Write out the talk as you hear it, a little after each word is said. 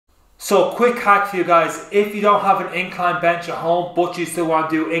So quick hack for you guys, if you don't have an incline bench at home but you still want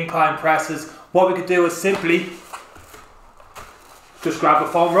to do incline presses, what we could do is simply just grab a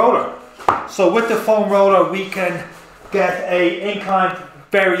foam roller. So with the foam roller we can get a incline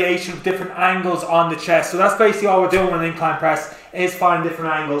variation of different angles on the chest. So that's basically all we're doing with an incline press, is finding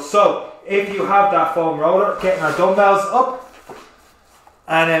different angles. So if you have that foam roller, getting our dumbbells up,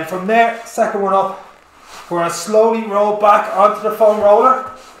 and then from there, second one up, we're going to slowly roll back onto the foam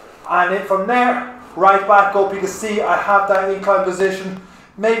roller. And then from there, right back up. You can see I have that incline position.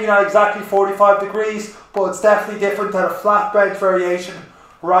 Maybe not exactly 45 degrees, but it's definitely different than a flat bench variation.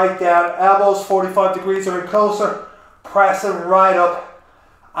 Right down, elbows 45 degrees or in closer, pressing right up.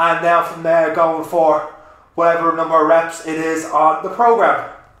 And now from there, going for whatever number of reps it is on the program.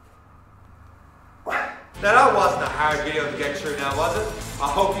 Now that wasn't a hard video to get through now, was it? I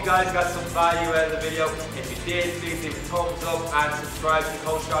hope you guys got some value out of the video. If you did, please leave a thumbs up and subscribe to the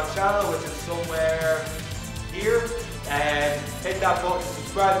Coach Sean channel, which is somewhere here. And hit that button,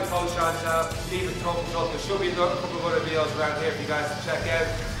 subscribe to the Coach Sean channel, leave a thumbs up. There should be a couple of other videos around here for you guys to check out.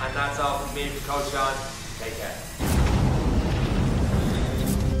 And that's all from me, from Coach Sean. Take care.